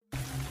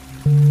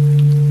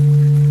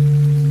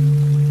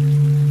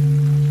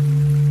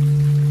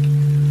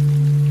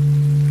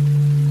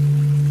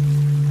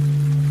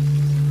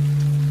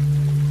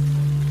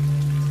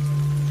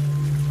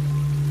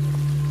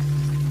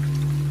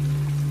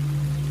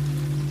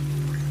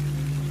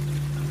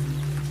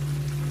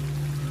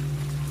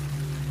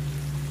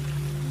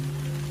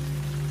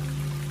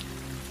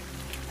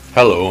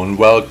Hello and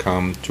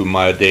welcome to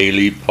my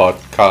daily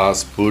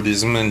podcast,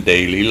 Buddhism and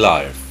Daily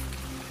Life.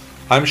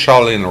 I'm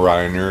Charlene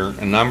Reiner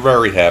and I'm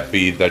very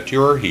happy that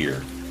you're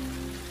here.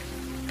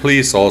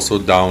 Please also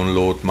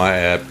download my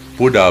app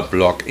Buddha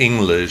Blog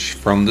English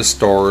from the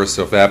stores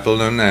of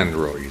Apple and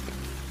Android.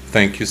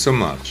 Thank you so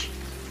much.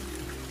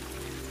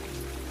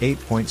 8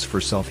 points for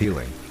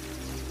self-healing.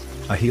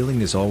 A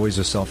healing is always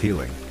a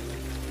self-healing.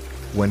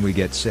 When we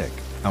get sick,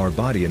 our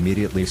body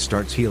immediately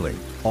starts healing,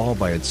 all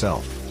by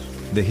itself.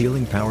 The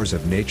healing powers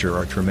of nature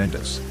are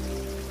tremendous.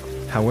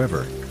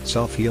 However,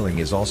 self-healing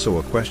is also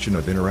a question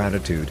of inner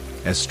attitude.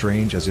 As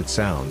strange as it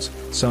sounds,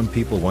 some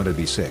people want to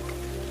be sick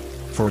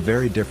for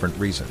very different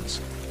reasons.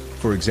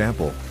 For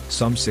example,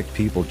 some sick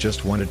people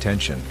just want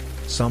attention,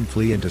 some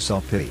flee into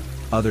self-pity,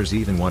 others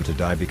even want to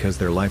die because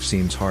their life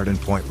seems hard and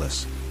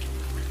pointless.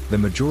 The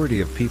majority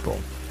of people,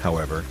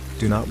 however,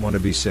 do not want to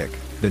be sick.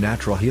 The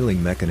natural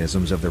healing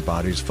mechanisms of their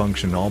bodies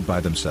function all by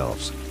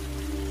themselves.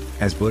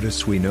 As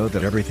Buddhists, we know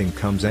that everything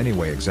comes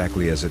anyway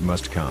exactly as it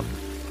must come.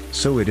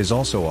 So it is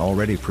also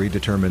already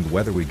predetermined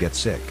whether we get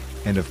sick,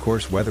 and of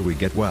course whether we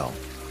get well.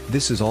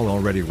 This is all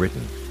already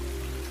written.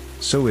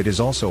 So it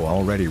is also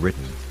already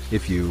written,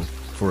 if you,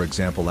 for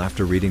example,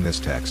 after reading this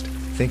text,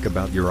 think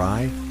about your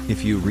eye,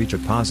 if you reach a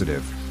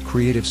positive,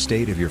 creative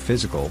state of your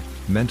physical,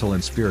 mental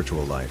and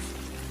spiritual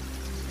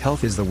life.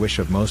 Health is the wish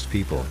of most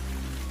people,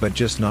 but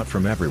just not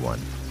from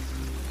everyone.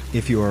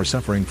 If you are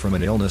suffering from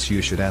an illness,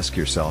 you should ask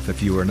yourself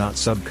if you are not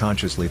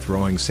subconsciously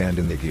throwing sand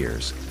in the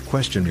gears.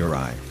 Question your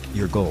eye,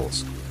 your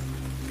goals.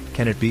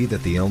 Can it be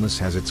that the illness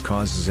has its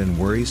causes in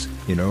worries,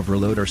 in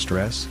overload or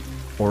stress?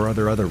 Or are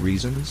there other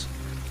reasons?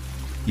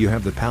 You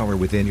have the power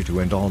within you to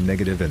end all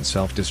negative and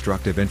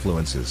self-destructive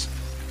influences.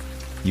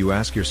 You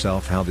ask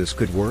yourself how this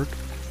could work?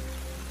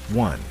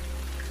 1.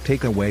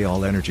 Take away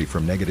all energy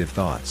from negative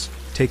thoughts.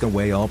 Take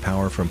away all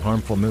power from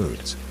harmful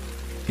moods.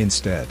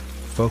 Instead,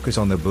 focus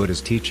on the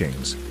Buddha's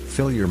teachings.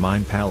 Fill your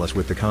mind palace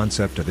with the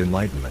concept of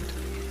enlightenment.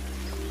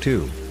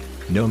 2.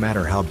 No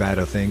matter how bad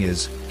a thing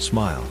is,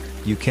 smile.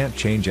 You can't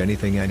change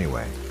anything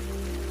anyway.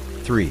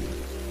 3.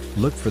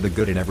 Look for the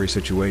good in every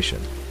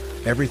situation.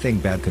 Everything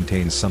bad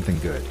contains something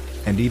good,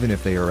 and even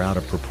if they are out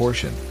of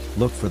proportion,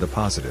 look for the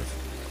positive.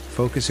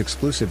 Focus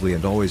exclusively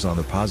and always on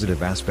the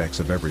positive aspects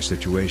of every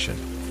situation.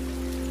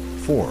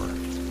 4.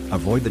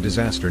 Avoid the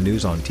disaster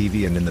news on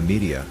TV and in the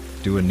media.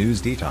 Do a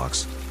news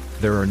detox.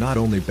 There are not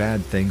only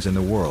bad things in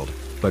the world,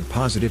 but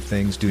positive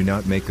things do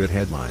not make good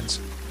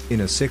headlines.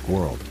 In a sick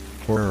world,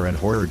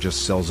 horror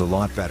just sells a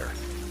lot better.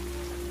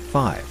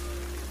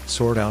 5.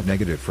 Sort out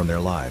negative from their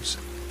lives.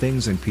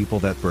 Things and people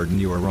that burden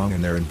you or wrong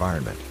in their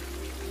environment.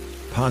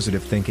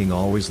 Positive thinking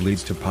always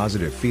leads to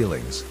positive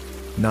feelings.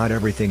 Not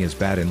everything is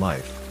bad in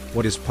life.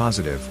 What is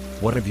positive?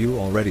 What have you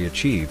already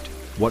achieved?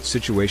 What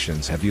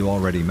situations have you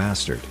already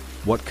mastered?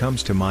 What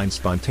comes to mind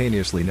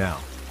spontaneously now?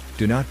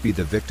 Do not be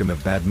the victim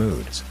of bad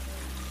moods.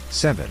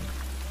 7.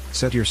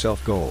 Set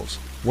yourself goals.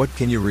 What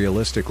can you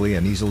realistically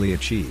and easily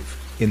achieve,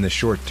 in the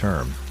short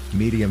term,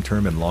 medium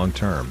term and long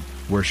term?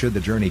 Where should the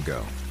journey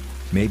go?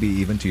 Maybe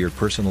even to your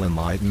personal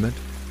enlightenment?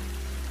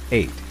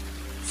 8.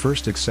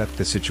 First, accept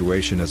the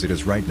situation as it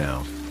is right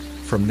now.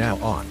 From now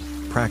on,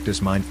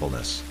 practice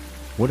mindfulness.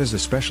 What is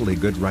especially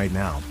good right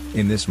now,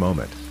 in this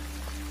moment?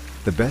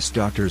 The best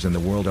doctors in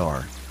the world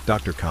are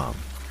Dr. Calm,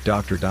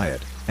 Dr.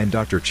 Diet, and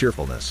Dr.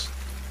 Cheerfulness.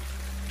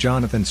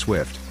 Jonathan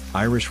Swift,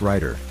 Irish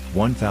writer,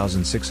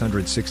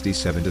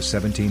 1667 to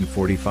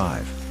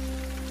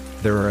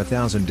 1745. There are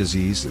 1,000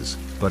 diseases,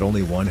 but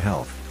only one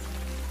health.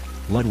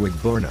 Ludwig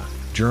Börne,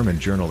 German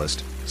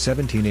journalist,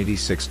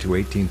 1786 to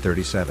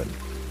 1837.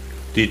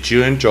 Did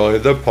you enjoy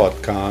the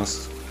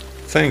podcast?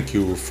 Thank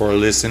you for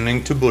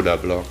listening to Buddha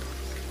Blog.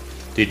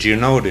 Did you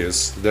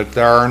notice that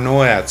there are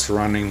no ads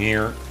running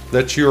here?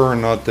 That you are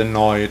not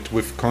annoyed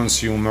with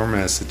consumer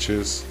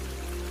messages?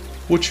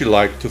 Would you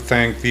like to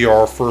thank the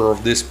author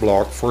of this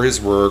blog for his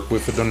work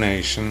with a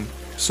donation?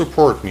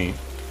 Support me.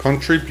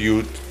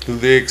 Contribute to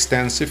the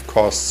extensive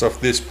costs of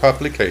this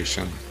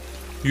publication.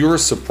 Your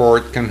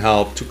support can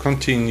help to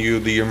continue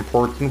the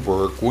important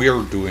work we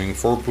are doing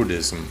for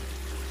Buddhism.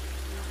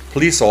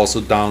 Please also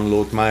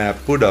download my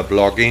app Buddha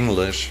Blog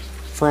English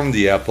from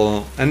the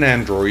Apple and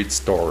Android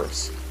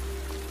stores.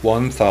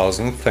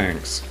 1000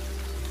 thanks.